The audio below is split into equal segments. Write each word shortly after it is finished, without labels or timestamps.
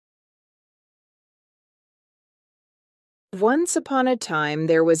Once upon a time,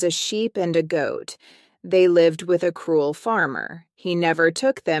 there was a sheep and a goat. They lived with a cruel farmer. He never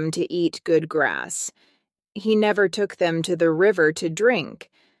took them to eat good grass. He never took them to the river to drink.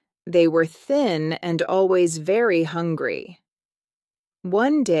 They were thin and always very hungry.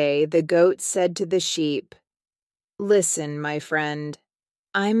 One day, the goat said to the sheep, "Listen, my friend,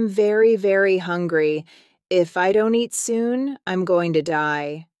 I'm very, very hungry. If I don't eat soon, I'm going to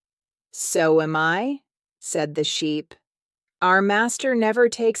die." "So am I," said the sheep. "Our master never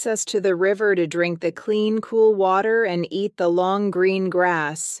takes us to the river to drink the clean, cool water and eat the long green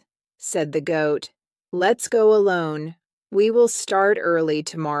grass," said the goat. "Let's go alone. We will start early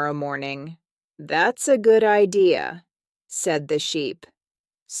tomorrow morning." "That's a good idea," said the sheep.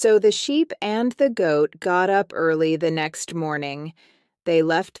 So the sheep and the goat got up early the next morning. They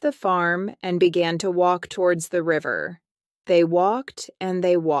left the farm and began to walk towards the river. They walked and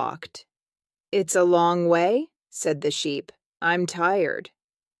they walked. "It's a long way," said the sheep. "I'm tired."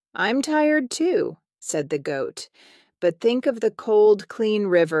 "I'm tired too," said the goat. "But think of the cold, clean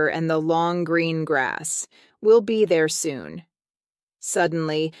river and the long green grass. We'll be there soon."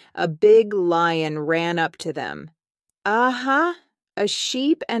 Suddenly, a big lion ran up to them. "Aha! A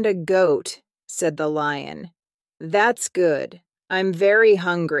sheep and a goat," said the lion. "That's good. I'm very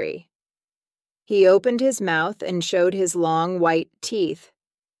hungry." He opened his mouth and showed his long white teeth.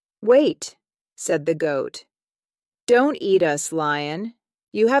 "Wait," said the goat. "Don't eat us, lion.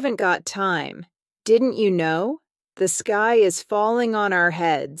 You haven't got time. Didn't you know? The sky is falling on our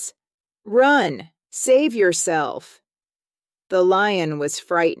heads. Run! Save yourself!" The lion was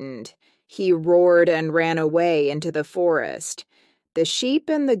frightened. He roared and ran away into the forest. The sheep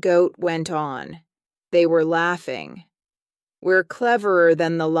and the goat went on. They were laughing. "We're cleverer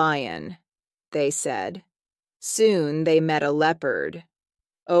than the lion," they said. Soon they met a leopard.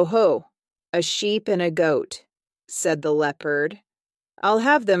 "Oh ho, a sheep and a goat," said the leopard. "I'll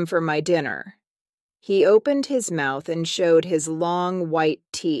have them for my dinner." He opened his mouth and showed his long white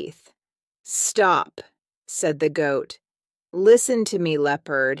teeth. "Stop," said the goat. "Listen to me,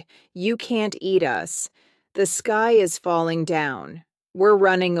 leopard. You can't eat us. The sky is falling down. We're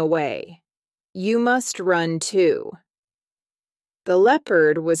running away. You must run too." The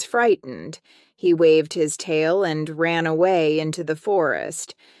leopard was frightened. He waved his tail and ran away into the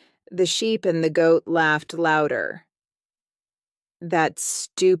forest. The sheep and the goat laughed louder. "That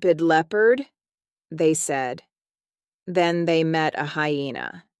stupid leopard," they said. Then they met a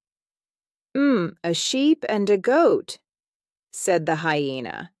hyena. A sheep and a goat," said the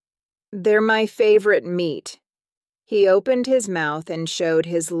hyena. "They're my favorite meat." He opened his mouth and showed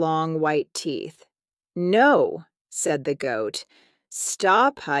his long white teeth. "No," said the goat.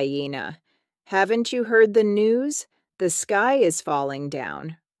 "Stop, hyena. Haven't you heard the news? The sky is falling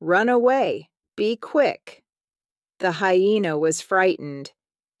down. Run away. Be quick." The hyena was frightened.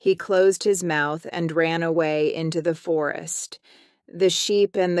 He closed his mouth and ran away into the forest. The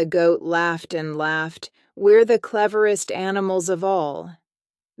sheep and the goat laughed and laughed. "We're the cleverest animals of all,"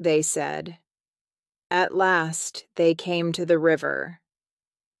 they said. At last they came to the river.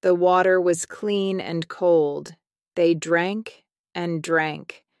 The water was clean and cold. They drank and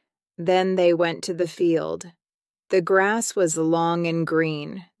drank. Then they went to the field. The grass was long and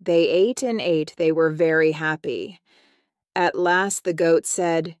green. They ate and ate. They were very happy. At last the goat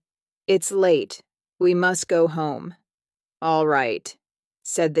said, "It's late. We must go home." "All right,"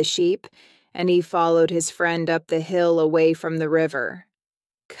 said the sheep, and he followed his friend up the hill away from the river.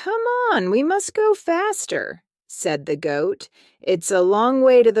 "Come on, we must go faster," said the goat. "It's a long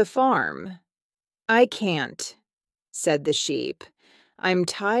way to the farm." "I can't," said the sheep. "I'm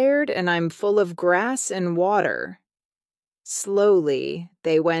tired and I'm full of grass and water." Slowly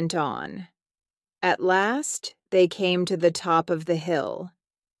they went on. At last they came to the top of the hill.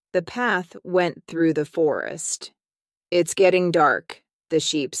 The path went through the forest. "It's getting dark," the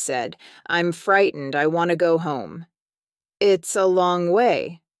sheep said. "I'm frightened. I want to go home." "It's a long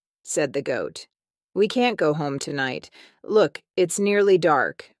way," said the goat. "We can't go home tonight. Look, it's nearly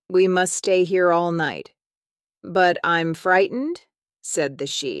dark. We must stay here all night." "But I'm frightened," said the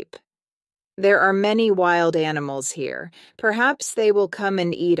sheep. "There are many wild animals here. Perhaps they will come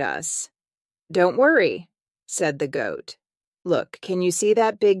and eat us." "Don't worry," said the goat. "Look, can you see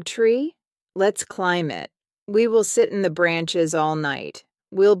that big tree? Let's climb it. We will sit in the branches all night.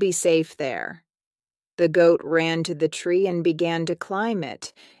 We'll be safe there." The goat ran to the tree and began to climb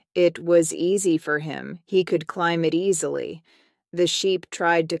it. It was easy for him. He could climb it easily. The sheep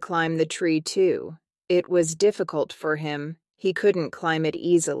tried to climb the tree too. It was difficult for him. He couldn't climb it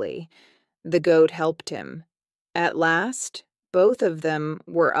easily. The goat helped him. At last, both of them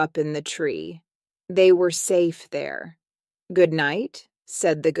were up in the tree. They were safe there. "Good night,"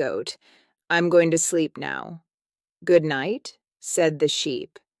 said the goat. "I'm going to sleep now." "Good night," said the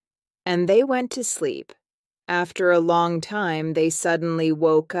sheep. And they went to sleep. After a long time, they suddenly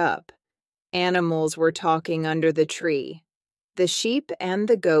woke up. Animals were talking under the tree. The sheep and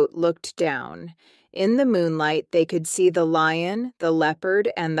the goat looked down. In the moonlight, they could see the lion, the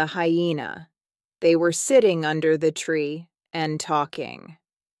leopard, and the hyena. They were sitting under the tree and talking.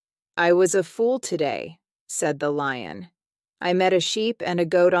 "I was a fool today," said the lion. "I met a sheep and a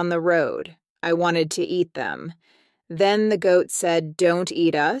goat on the road. I wanted to eat them. Then the goat said, 'Don't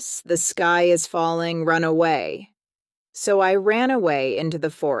eat us. The sky is falling. Run away.' So I ran away into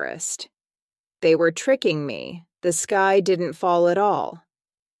the forest. They were tricking me. The sky didn't fall at all."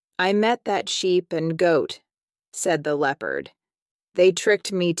 "I met that sheep and goat," said the leopard. "They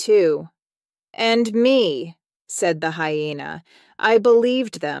tricked me too." "And me," said the hyena. "I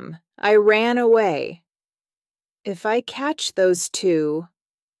believed them. I ran away." "If I catch those two,"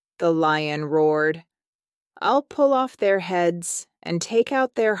 the lion roared, "I'll pull off their heads and take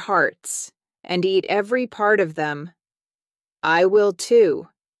out their hearts and eat every part of them." "I will too,"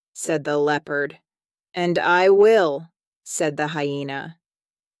 said the leopard. "And I will," said the hyena.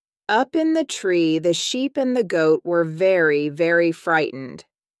 Up in the tree, the sheep and the goat were very, very frightened.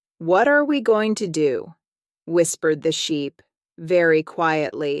 "What are we going to do?" whispered the sheep, very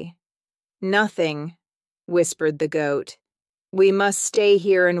quietly. "Nothing," whispered the goat. "We must stay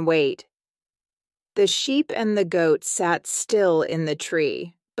here and wait." The sheep and the goat sat still in the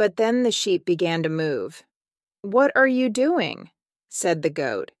tree, but then the sheep began to move. "What are you doing?" said the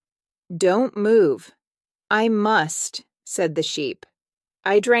goat. "Don't move." "I must," said the sheep.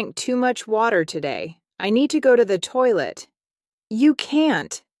 "I drank too much water today. I need to go to the toilet." "You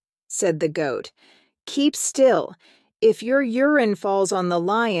can't," said the goat. "Keep still. If your urine falls on the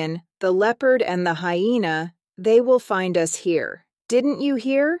lion, the leopard, and the hyena, they will find us here. Didn't you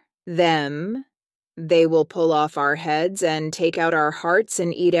hear? Them. They will pull off our heads and take out our hearts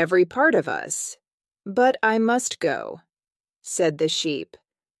and eat every part of us." "But I must go," said the sheep.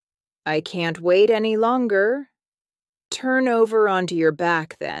 "I can't wait any longer." "Turn over onto your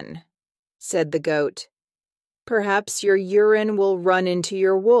back, then," said the goat. "Perhaps your urine will run into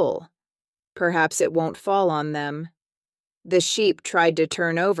your wool. Perhaps it won't fall on them." The sheep tried to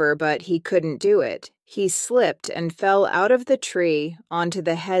turn over, but he couldn't do it. He slipped and fell out of the tree onto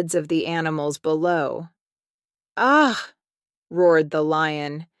the heads of the animals below. "Ah!" roared the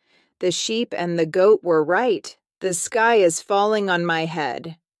lion. "The sheep and the goat were right. The sky is falling on my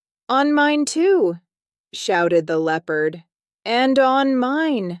head." "On mine too," shouted the leopard. "And on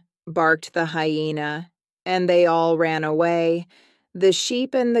mine," barked the hyena. And they all ran away. The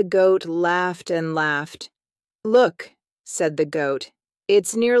sheep and the goat laughed and laughed. "Look," said the goat,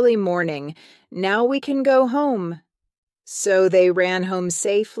 "it's nearly morning. Now we can go home." So they ran home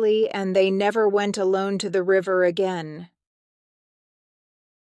safely, and they never went alone to the river again.